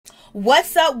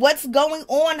What's up? What's going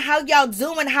on? How y'all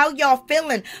doing? How y'all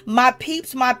feeling? My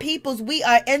peeps, my peoples, we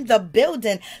are in the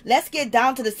building. Let's get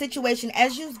down to the situation.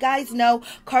 As you guys know,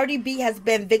 Cardi B has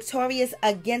been victorious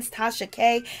against Tasha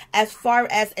K as far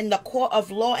as in the court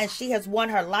of law, and she has won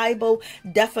her libel,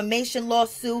 defamation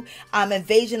lawsuit,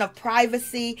 invasion of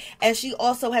privacy, and she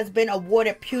also has been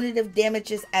awarded punitive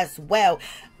damages as well.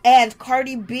 And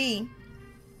Cardi B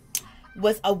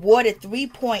was awarded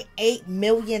 $3.8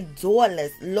 million.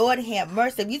 Lord have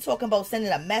mercy. If you're talking about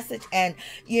sending a message and,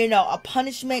 a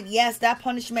punishment, yes, that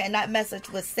punishment and that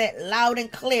message was sent loud and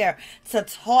clear to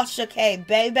Tasha K,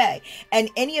 baby. In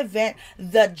any event,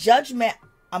 the judgment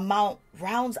amount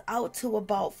rounds out to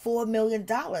about $4 million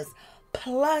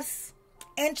plus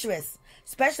interest,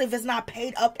 especially if it's not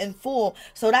paid up in full.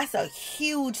 So that's a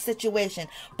huge situation.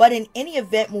 But in any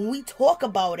event, when we talk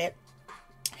about it,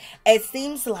 it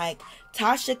seems like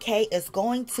Tasha K is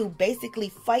going to basically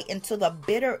fight until the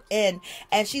bitter end,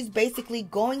 and she's basically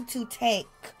going to take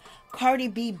Cardi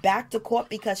B back to court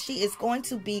because she is going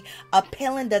to be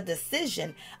appealing the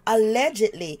decision,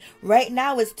 allegedly. Right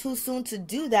now it's too soon to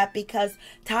do that because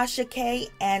Tasha K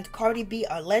and Cardi B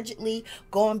are allegedly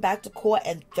going back to court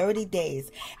in 30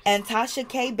 days. And Tasha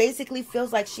K basically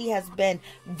feels like she has been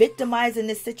victimized in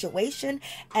this situation,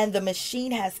 and the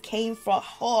machine has came for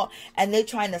her, and they're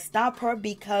trying to stop her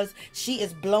because she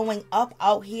is blowing up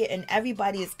out here and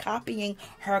everybody is copying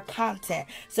her content.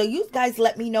 So you guys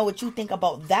let me know what you think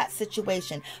about that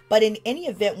situation. But in any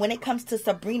event, when it comes to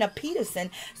Sabrina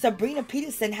Peterson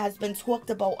has been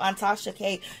talked about on Tasha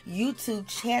K YouTube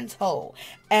channel,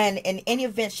 and in any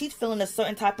event, she's feeling a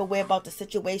certain type of way about the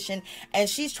situation, and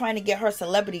she's trying to get her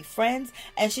celebrity friends,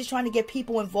 and she's trying to get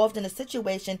people involved in the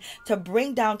situation to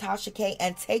bring down Tasha K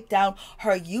and take down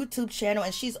her YouTube channel.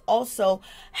 And she's also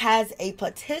has a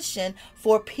petition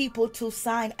for people to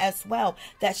sign as well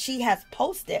that she has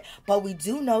posted. But we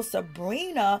do know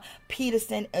Sabrina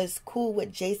Peterson is cool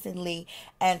with Jason Lee,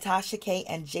 and Tasha K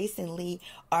and Jason Lee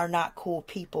are not cool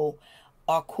people,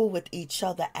 are cool with each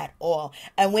other at all.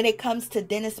 And when it comes to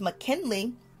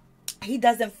McKinley, he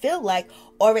doesn't feel like,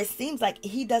 or it seems like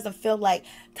he doesn't feel like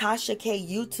Tasha K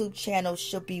YouTube channel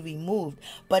should be removed.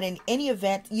 But in any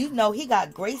event, he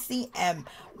got Gracie and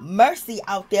Mercy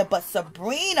out there, but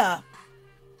Sabrina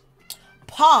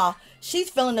Perr, she's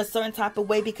feeling a certain type of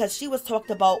way because she was talked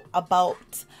about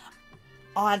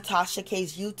on Tasha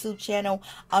K's YouTube channel,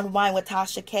 Unwind with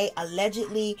Tasha K,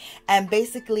 allegedly, and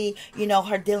basically,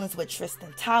 her dealings with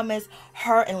Tristan Thomas,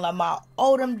 her and Lamar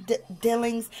Odom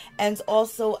dealings, and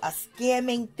also a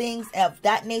scamming things of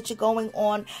that nature going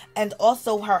on, and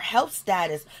also her health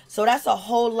status. So that's a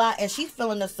whole lot, and she's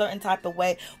feeling a certain type of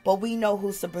way. But we know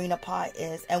who Sabrina Perr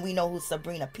is, and we know who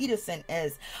Sabrina Peterson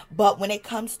is. But when it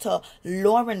comes to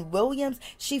Lauren Williams,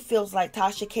 she feels like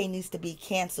Tasha K needs to be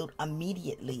canceled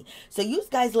immediately. So you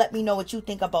guys let me know what you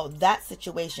think about that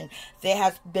situation. There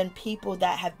has been people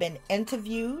that have been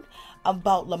interviewed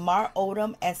about Lamar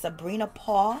Odom and Sabrina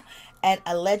Perr and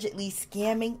allegedly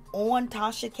scamming on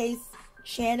Tasha K's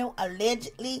channel,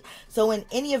 allegedly. So in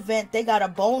any event, they got a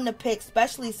bone to pick,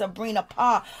 especially Sabrina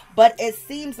Perr. But it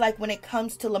seems like when it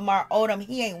comes to Lamar Odom,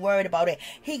 he ain't worried about it.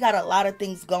 He got a lot of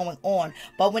things going on.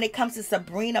 But when it comes to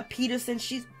Sabrina Peterson,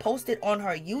 she's posted on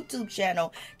her YouTube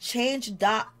channel,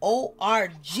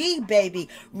 change.org, baby,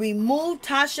 remove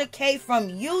Tasha K from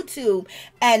YouTube.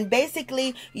 And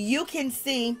basically you can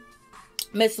see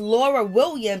Miss Laura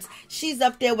Williams, she's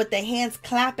up there with the hands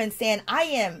clapping saying, I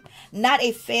am not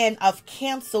a fan of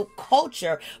cancel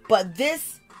culture, but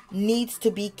this needs to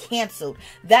be canceled.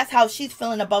 That's how she's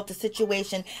feeling about the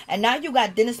situation. And now you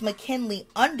got McKinley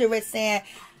under it saying,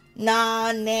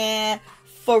 nah,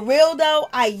 for real though,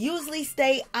 I usually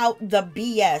stay out the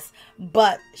BS,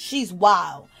 but she's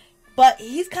wild. But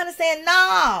he's kind of saying,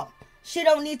 nah, she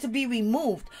don't need to be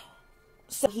removed.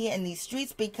 So here in these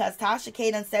streets, because Tasha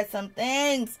K done said some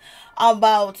things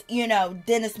about,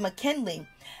 McKinley.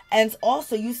 And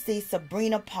also you see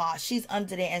Sabrina Perr, she's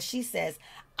under there, and she says,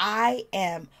 I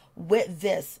am with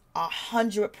this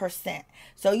 100%.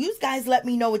 So you guys let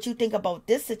me know what you think about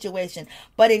this situation.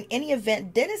 But in any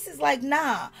event, Dennis is like,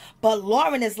 nah. But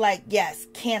Lauren is like, yes,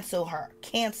 cancel her.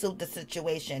 Cancel the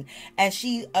situation. And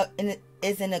she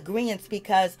is in agreement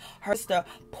because her sister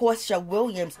Portia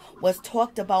Williams was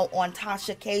talked about on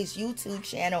Tasha K's YouTube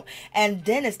channel. And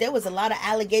Dennis, there was a lot of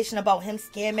allegation about him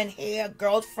scamming hair,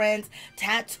 girlfriends,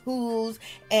 tattoos,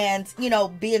 and,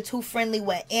 being too friendly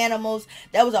with animals.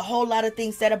 There was a whole lot of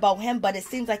things said about him, but it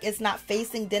seems like it's not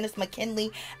facing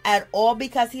McKinley at all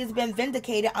because he has been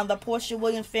vindicated on the Portia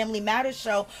Williams Family Matters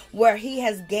show, where he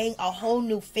has gained a whole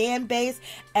new fan base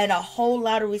and a whole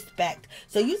lot of respect.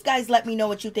 So you guys let me know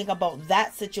what you think about that.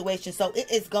 that situation. So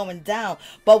it is going down.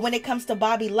 But when it comes to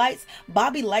Bobby Lyte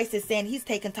is saying he's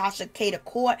taking Tasha K to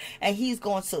court and he's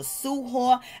going to sue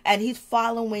her, and he's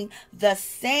following the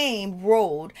same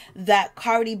road that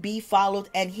Cardi B followed,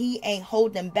 and he ain't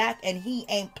holding back and he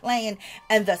ain't playing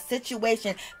in the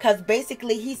situation, because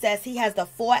basically he says he has the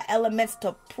 4 elements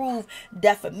to prove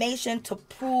defamation, to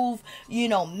prove, you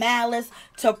know, malice,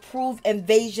 to prove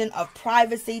invasion of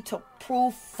privacy, to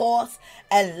prove false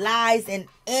and lies and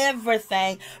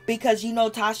everything, because you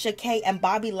know Tasha K and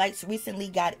Bobby Lyte recently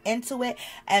got into it,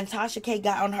 and Tasha K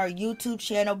got on her YouTube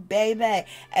channel, baby,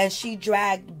 and she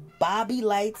dragged Bobby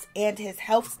Lyte and his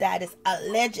health status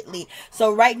allegedly.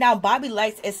 So right now Bobby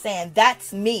Lyte is saying,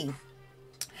 that's me.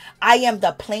 I am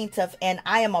the plaintiff and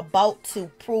I am about to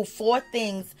prove 4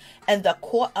 things in the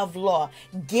court of law.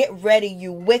 Get ready,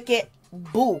 you wicked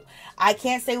boo. I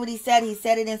can't say what he said. He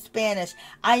said it in Spanish.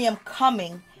 I am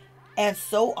coming, and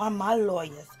so are my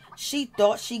lawyers. She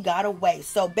thought she got away.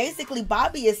 So basically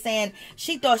Bobby is saying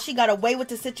she thought she got away with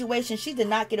the situation. She did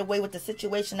not get away with the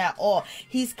situation at all.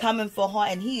 He's coming for her,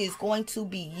 and he is going to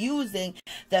be using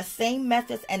the same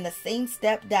methods and the same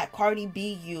step that Cardi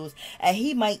B used. And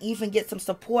he might even get some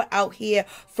support out here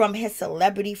from his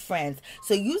celebrity friends.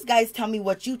 So you guys tell me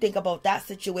what you think about that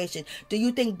situation. Do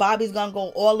you think Bobby's gonna go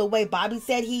all the way? Bobby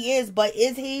said he is, but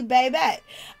is he, baby?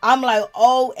 I'm like,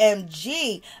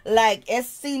 OMG. Like, it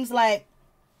seems like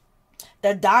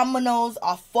the dominoes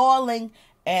are falling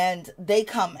and they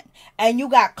coming. And you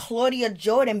got Claudia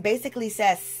Jordan basically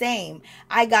says, same.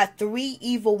 I got 3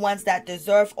 evil ones that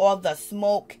deserve all the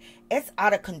smoke. It's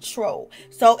out of control.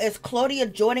 So is Claudia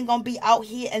Jordan going to be out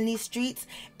here in these streets?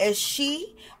 Is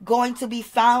she going to be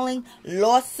filing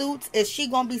lawsuits? Is she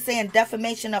going to be saying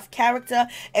defamation of character?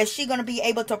 Is she going to be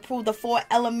able to prove the 4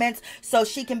 elements so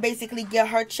she can basically get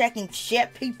her check and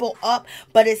shut people up?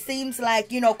 But it seems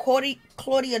like, you know,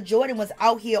 Claudia Jordan was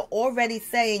out here already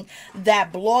saying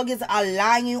that bloggers are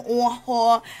lying on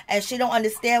her and she don't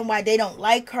understand why they don't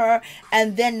like her.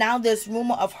 And then now there's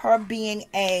rumor of her being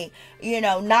a, you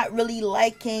know, not really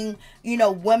liking, you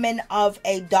know, women of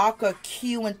a darker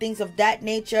hue and things of that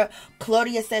nature.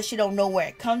 Claudia says she don't know where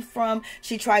it comes from.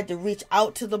 She tried to reach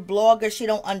out to the blogger. She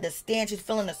don't understand. She's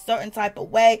feeling a certain type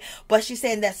of way. But she's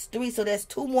saying that's 3. So there's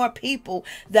 2 more people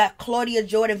that Claudia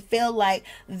Jordan feel like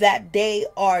that they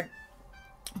are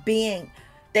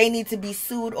they need to be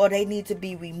sued, or they need to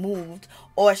be removed,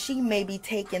 or she may be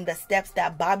taking the steps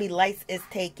that Bobby Lyte is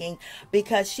taking,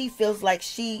 because she feels like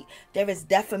there is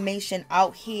defamation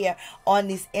out here on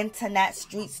these internet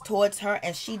streets towards her,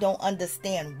 and she don't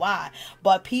understand why.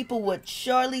 But people would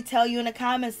surely tell you in the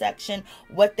comment section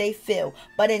what they feel.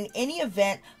 But in any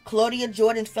event, Claudia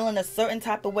Jordan's feeling a certain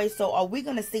type of way. So are we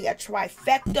going to see a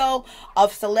trifecta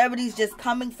of celebrities just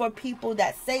coming for people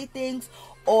that say things,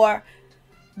 or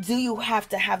do you have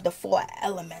to have the 4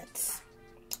 elements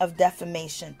of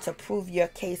defamation to prove your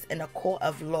case in a court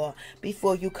of law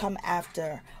before you come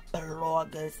after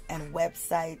bloggers and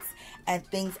websites and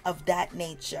things of that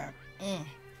nature?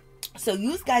 So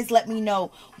you guys let me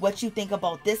know what you think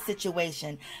about this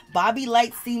situation. Bobby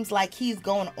Lyte seems like he's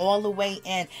going all the way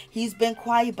in. He's been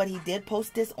quiet, but he did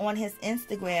post this on his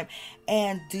Instagram.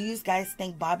 And do you guys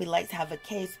think Bobby Lyte have a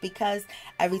case? Because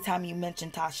every time you mention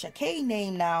Tasha K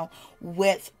name now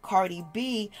with Cardi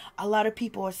B, a lot of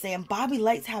people are saying Bobby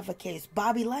Lyte have a case.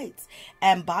 Bobby Lyte.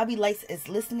 And Bobby Lyte is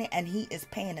listening, and he is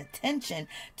paying attention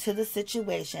to the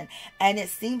situation. And it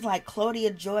seems like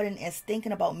Claudia Jordan is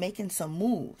thinking about making some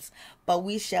moves. But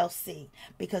we shall see,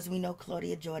 because we know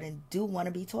Claudia Jordan do want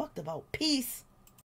to be talked about. Peace.